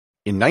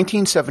In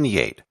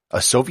 1978,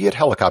 a Soviet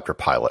helicopter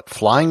pilot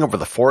flying over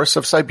the forests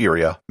of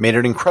Siberia made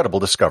an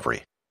incredible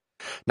discovery.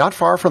 Not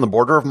far from the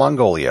border of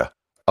Mongolia,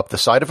 up the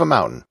side of a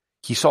mountain,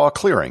 he saw a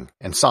clearing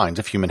and signs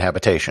of human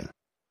habitation.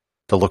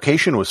 The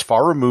location was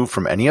far removed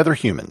from any other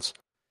humans.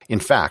 In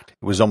fact,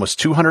 it was almost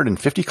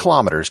 250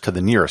 kilometers to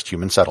the nearest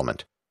human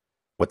settlement.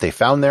 What they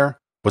found there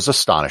was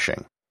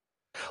astonishing.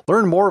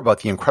 Learn more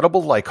about the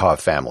incredible Lykov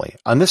family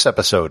on this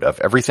episode of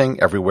Everything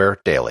Everywhere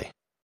Daily.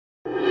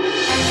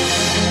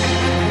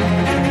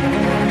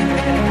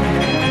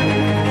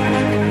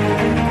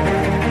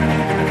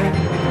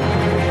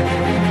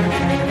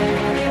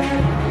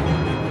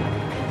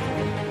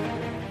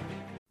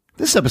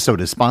 This episode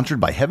is sponsored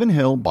by Heaven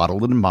Hill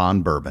Bottled &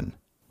 Bond Bourbon.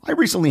 I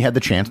recently had the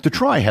chance to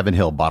try Heaven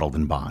Hill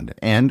Bottled & Bond,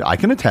 and I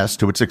can attest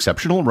to its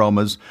exceptional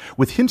aromas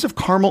with hints of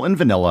caramel and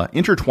vanilla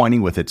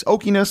intertwining with its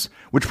oakiness,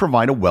 which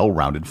provide a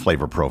well-rounded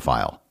flavor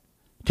profile.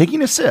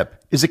 Taking a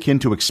sip is akin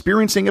to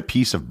experiencing a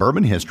piece of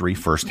bourbon history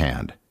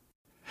firsthand.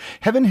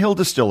 Heaven Hill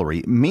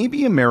Distillery may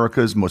be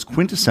America's most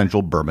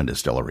quintessential bourbon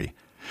distillery.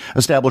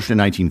 Established in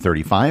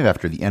 1935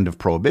 after the end of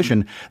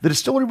Prohibition, the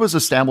distillery was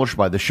established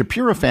by the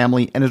Shapira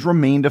family and has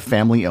remained a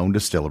family-owned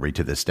distillery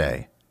to this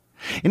day.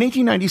 In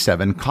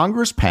 1897,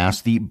 Congress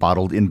passed the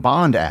Bottled in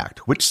Bond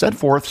Act, which set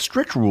forth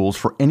strict rules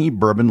for any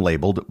bourbon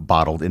labeled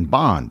Bottled in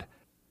Bond.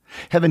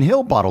 Heaven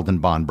Hill Bottled in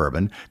Bond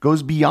Bourbon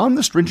goes beyond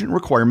the stringent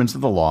requirements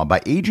of the law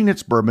by aging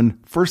its bourbon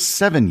for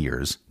 7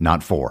 years,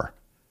 not 4.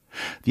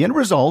 The end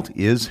result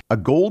is a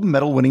gold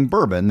medal-winning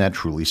bourbon that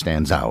truly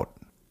stands out.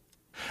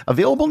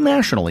 Available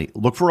nationally,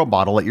 look for a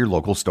bottle at your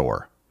local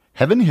store.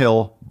 Heaven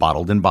Hill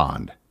Bottled in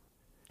Bond.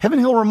 Heaven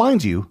Hill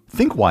reminds you,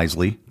 think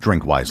wisely,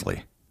 drink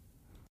wisely.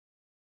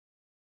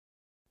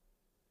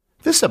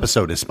 This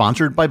episode is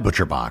sponsored by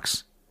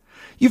ButcherBox.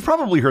 You've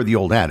probably heard the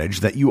old adage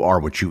that you are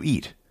what you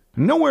eat.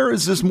 Nowhere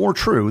is this more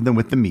true than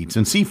with the meats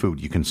and seafood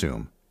you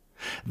consume.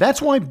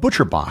 That's why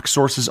ButcherBox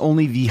sources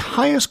only the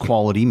highest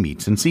quality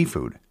meats and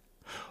seafood.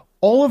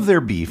 All of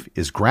their beef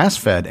is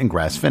grass-fed and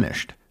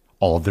grass-finished.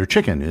 All of their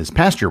chicken is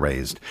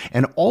pasture-raised,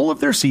 and all of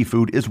their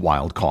seafood is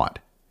wild-caught.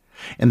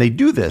 And they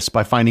do this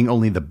by finding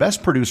only the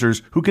best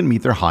producers who can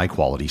meet their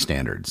high-quality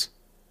standards.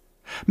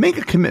 Make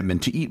a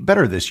commitment to eat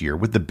better this year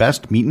with the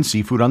best meat and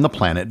seafood on the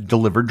planet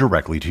delivered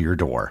directly to your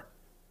door.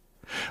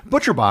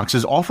 ButcherBox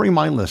is offering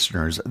my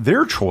listeners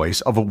their choice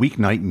of a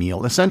weeknight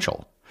meal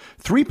essential: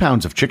 3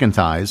 pounds of chicken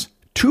thighs,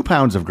 2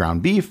 pounds of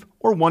ground beef,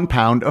 or 1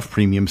 pound of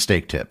premium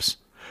steak tips,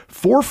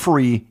 for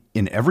free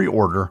in every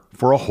order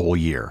for a whole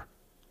year.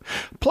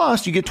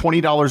 Plus, you get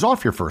 $20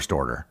 off your first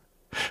order.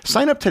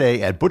 Sign up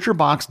today at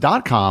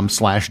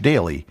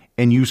butcherbox.com/daily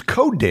and use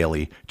code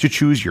DAILY to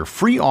choose your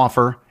free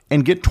offer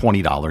and get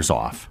 $20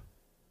 off.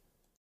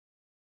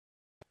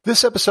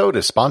 This episode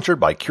is sponsored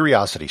by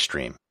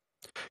CuriosityStream.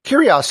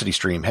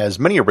 CuriosityStream has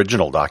many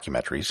original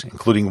documentaries,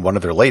 including one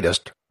of their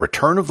latest,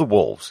 Return of the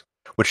Wolves,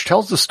 which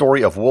tells the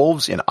story of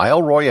wolves in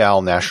Isle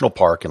Royale National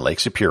Park in Lake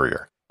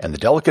Superior and the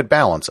delicate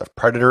balance of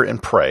predator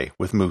and prey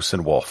with moose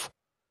and wolf.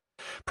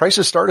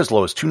 Prices start as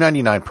low as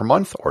 $2.99 per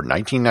month or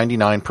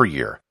 $19.99 per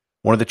year,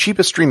 one of the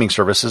cheapest streaming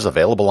services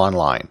available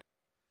online.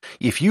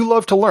 If you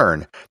love to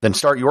learn, then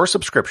start your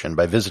subscription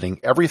by visiting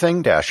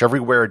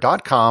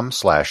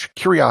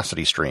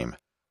everything-everywhere.com/curiositystream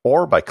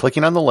or by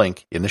clicking on the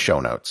link in the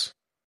show notes.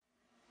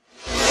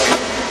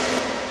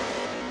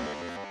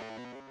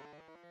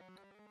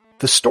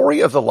 The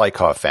story of the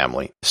Lykov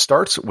family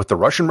starts with the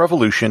Russian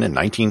Revolution in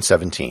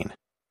 1917.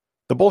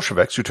 The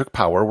Bolsheviks who took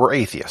power were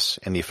atheists,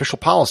 and the official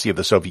policy of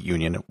the Soviet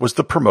Union was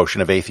the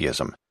promotion of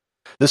atheism.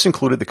 This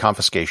included the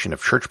confiscation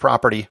of church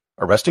property,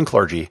 arresting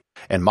clergy,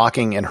 and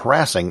mocking and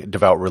harassing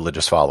devout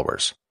religious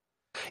followers.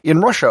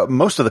 In Russia,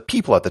 most of the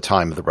people at the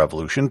time of the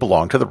revolution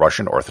belonged to the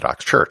Russian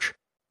Orthodox Church.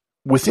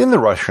 Within the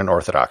Russian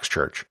Orthodox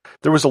Church,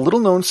 there was a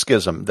little-known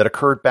schism that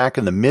occurred back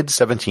in the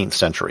mid-17th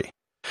century.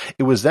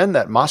 It was then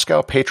that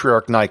Moscow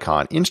Patriarch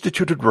Nikon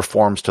instituted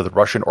reforms to the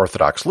Russian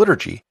Orthodox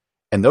liturgy,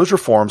 and those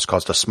reforms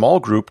caused a small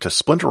group to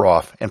splinter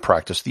off and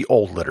practice the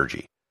Old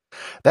Liturgy.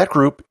 That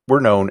group were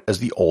known as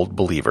the Old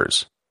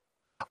Believers.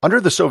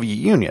 Under the Soviet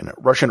Union,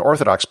 Russian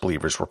Orthodox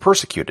believers were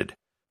persecuted,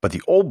 but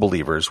the Old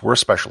Believers were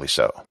especially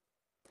so.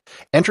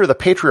 Enter the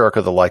patriarch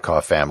of the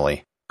Lykov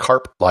family,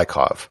 Karp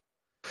Lykov.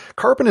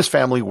 Karp and his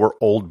family were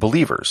Old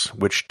Believers,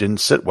 which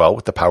didn't sit well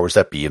with the powers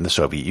that be in the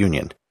Soviet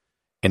Union.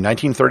 In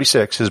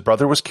 1936, his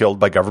brother was killed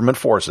by government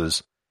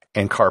forces,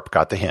 and Karp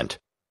got the hint.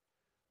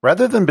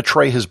 Rather than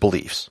betray his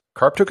beliefs,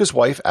 Karp took his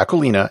wife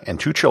Akulina and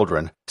 2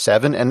 children,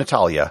 Savin and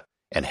Natalia,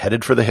 and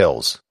headed for the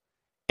hills.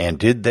 And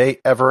did they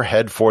ever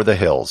head for the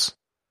hills?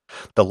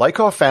 The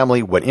Lykov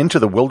family went into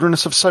the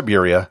wilderness of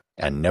Siberia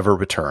and never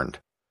returned.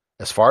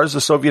 As far as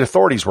the Soviet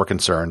authorities were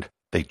concerned,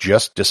 they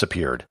just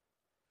disappeared.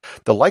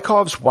 The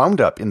Lykovs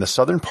wound up in the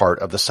southern part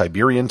of the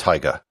Siberian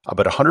taiga,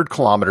 about 100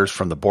 kilometers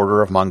from the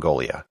border of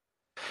Mongolia.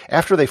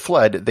 After they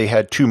fled, they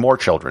had 2 more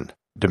children,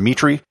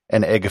 Dmitry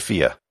and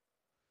Agafia.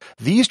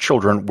 These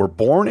children were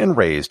born and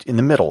raised in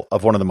the middle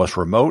of one of the most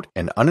remote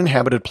and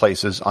uninhabited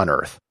places on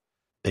Earth.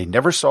 They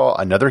never saw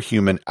another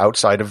human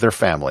outside of their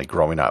family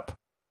growing up.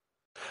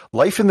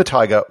 Life in the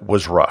taiga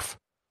was rough.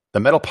 The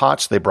metal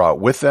pots they brought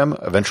with them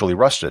eventually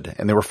rusted,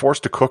 and they were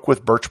forced to cook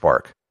with birch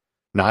bark.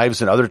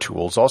 Knives and other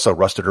tools also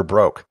rusted or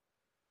broke.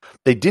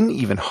 They didn't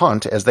even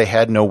hunt as they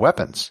had no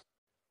weapons.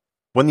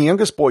 When the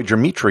youngest boy,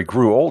 Dmitri,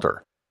 grew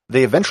older,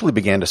 they eventually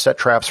began to set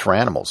traps for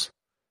animals.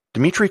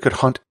 Dmitri could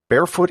hunt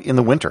barefoot in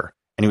the winter,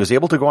 and he was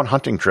able to go on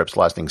hunting trips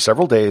lasting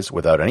several days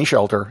without any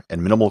shelter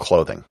and minimal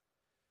clothing.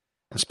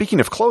 And speaking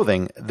of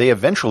clothing, they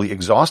eventually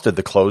exhausted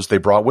the clothes they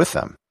brought with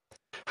them.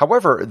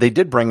 However, they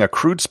did bring a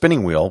crude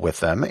spinning wheel with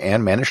them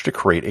and managed to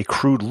create a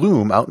crude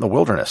loom out in the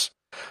wilderness.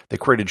 They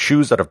created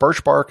shoes out of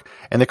birch bark,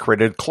 and they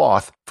created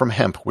cloth from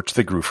hemp, which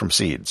they grew from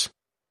seeds.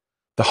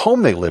 The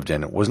home they lived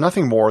in was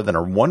nothing more than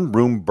a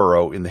one-room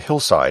burrow in the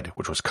hillside,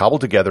 which was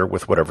cobbled together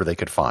with whatever they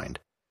could find.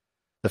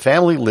 The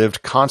family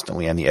lived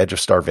constantly on the edge of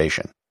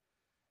starvation.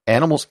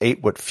 Animals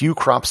ate what few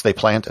crops they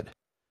planted.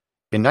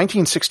 In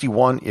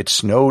 1961, it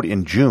snowed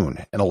in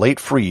June, and a late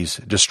freeze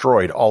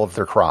destroyed all of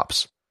their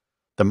crops.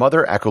 The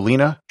mother,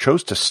 Akulina,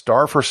 chose to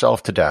starve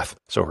herself to death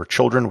so her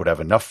children would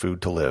have enough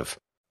food to live.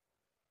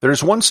 There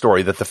is one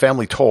story that the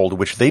family told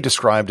which they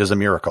described as a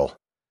miracle.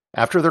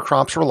 After their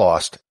crops were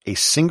lost, a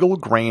single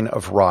grain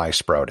of rye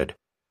sprouted.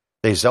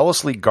 They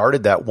zealously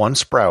guarded that one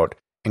sprout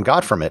and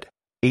got from it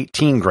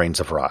 18 grains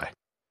of rye.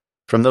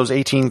 From those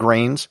 18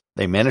 grains,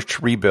 they managed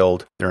to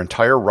rebuild their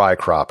entire rye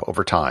crop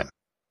over time.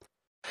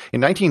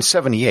 In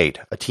 1978,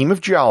 a team of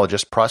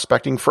geologists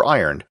prospecting for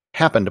iron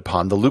happened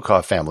upon the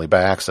Lukov family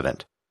by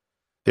accident.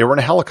 They were in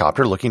a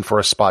helicopter looking for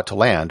a spot to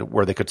land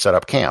where they could set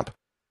up camp.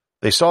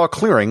 They saw a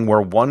clearing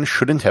where one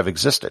shouldn't have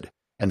existed,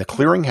 and the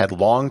clearing had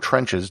long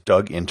trenches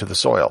dug into the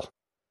soil.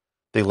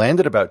 They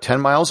landed about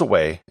 10 miles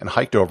away and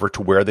hiked over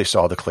to where they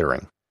saw the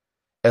clearing.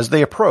 As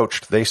they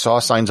approached, they saw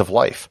signs of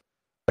life: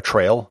 a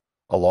trail,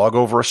 a log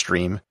over a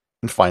stream,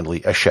 and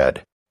finally a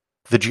shed.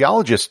 The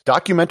geologists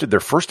documented their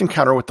first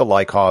encounter with the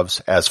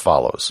Lykovs as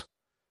follows.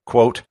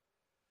 Quote,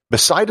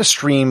 "Beside a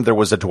stream there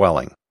was a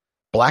dwelling.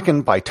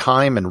 Blackened by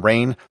time and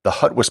rain, the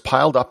hut was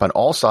piled up on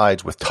all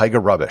sides with taiga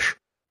rubbish,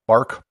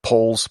 bark,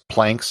 poles,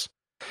 planks.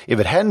 If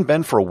it hadn't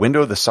been for a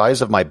window the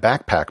size of my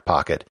backpack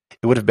pocket,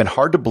 it would have been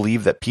hard to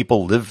believe that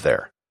people lived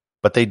there.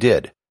 But they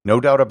did, no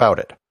doubt about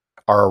it.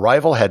 Our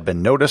arrival had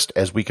been noticed,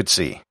 as we could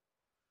see.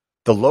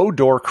 The low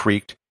door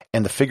creaked,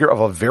 and the figure of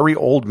a very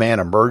old man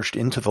emerged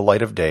into the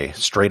light of day,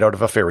 straight out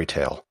of a fairy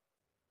tale.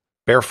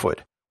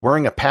 Barefoot,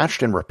 wearing a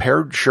patched and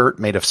repaired shirt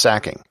made of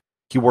sacking.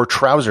 He wore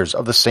trousers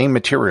of the same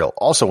material,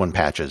 also in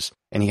patches,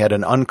 and he had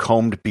an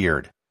uncombed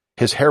beard.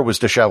 His hair was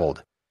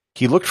disheveled.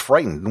 He looked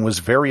frightened and was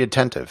very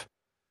attentive.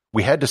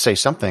 We had to say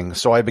something,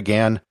 so I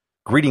began,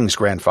 'Greetings,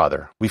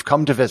 grandfather. We've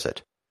come to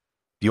visit.'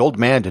 The old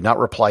man did not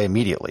reply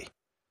immediately.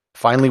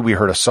 Finally, we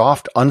heard a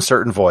soft,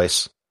 uncertain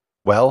voice.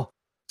 'Well,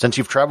 since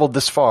you've traveled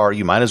this far,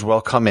 you might as well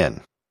come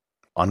in.'"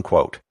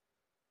 Unquote.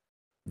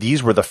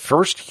 These were the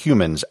first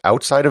humans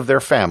outside of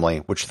their family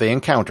which they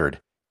encountered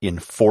in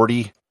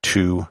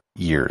 42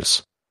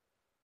 years.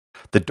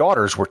 The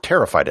daughters were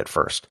terrified at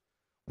first.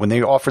 When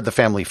they offered the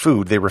family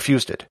food, they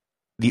refused it.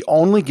 The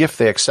only gift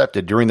they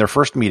accepted during their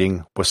first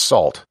meeting was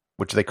salt,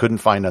 which they couldn't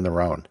find on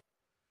their own.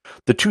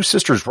 The two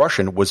sisters'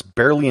 Russian was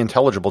barely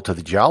intelligible to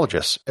the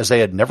geologists, as they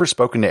had never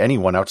spoken to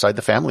anyone outside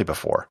the family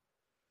before.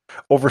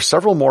 Over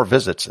several more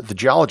visits, the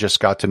geologists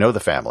got to know the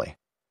family.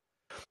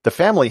 The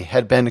family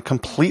had been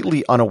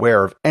completely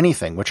unaware of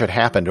anything which had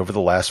happened over the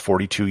last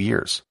 42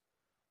 years.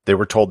 They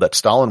were told that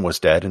Stalin was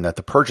dead and that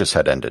the purges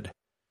had ended.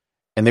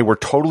 And they were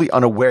totally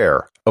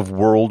unaware of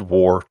World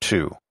War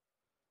II.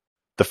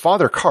 The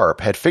father, Karp,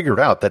 had figured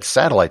out that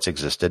satellites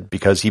existed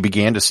because he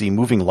began to see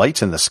moving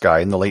lights in the sky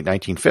in the late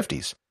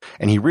 1950s,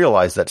 and he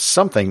realized that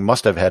something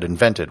must have had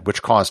invented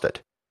which caused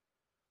it.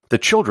 The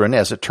children,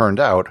 as it turned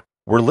out,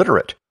 were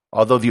literate,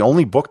 although the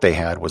only book they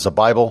had was a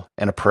Bible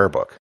and a prayer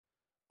book.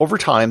 Over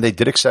time, they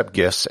did accept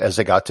gifts as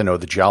they got to know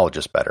the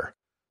geologists better.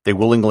 They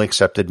willingly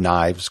accepted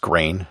knives,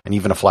 grain, and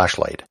even a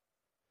flashlight.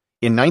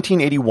 In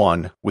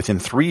 1981, within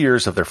 3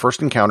 years of their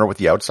first encounter with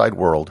the outside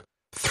world,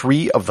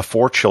 3 of the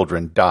 4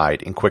 children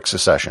died in quick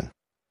succession.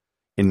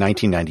 In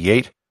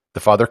 1998, the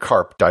father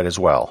Karp died as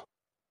well.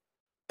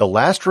 The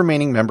last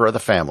remaining member of the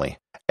family,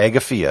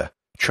 Agafia,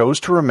 chose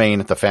to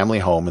remain at the family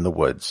home in the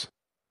woods.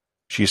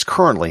 She is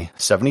currently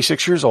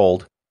 76 years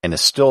old and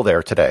is still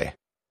there today.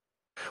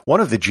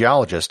 One of the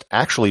geologists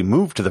actually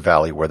moved to the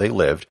valley where they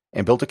lived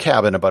and built a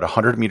cabin about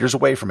 100 meters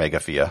away from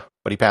Agafia,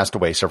 but he passed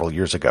away several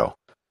years ago.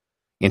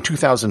 In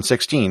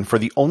 2016, for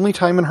the only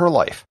time in her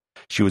life,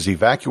 she was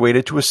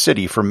evacuated to a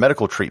city for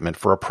medical treatment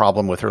for a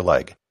problem with her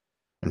leg,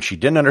 and she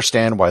didn't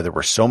understand why there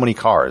were so many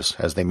cars,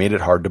 as they made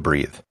it hard to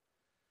breathe.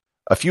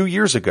 A few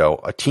years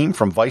ago, a team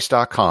from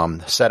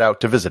Vice.com set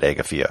out to visit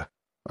Agafia,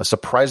 a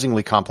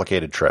surprisingly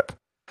complicated trip.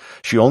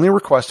 She only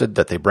requested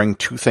that they bring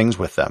 2 things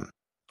with them,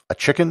 a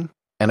chicken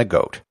and a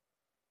goat.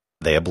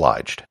 They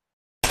obliged.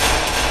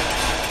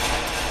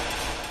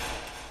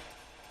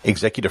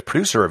 Executive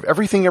producer of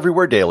Everything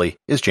Everywhere Daily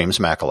is James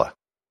Makala.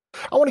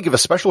 I want to give a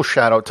special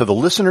shout out to the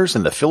listeners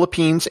in the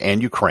Philippines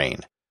and Ukraine.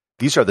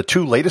 These are the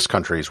 2 latest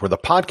countries where the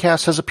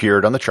podcast has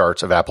appeared on the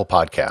charts of Apple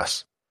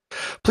Podcasts.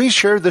 Please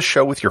share this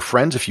show with your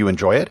friends if you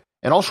enjoy it,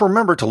 and also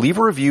remember to leave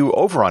a review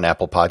over on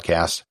Apple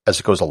Podcasts, as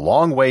it goes a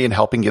long way in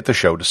helping get the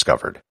show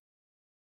discovered.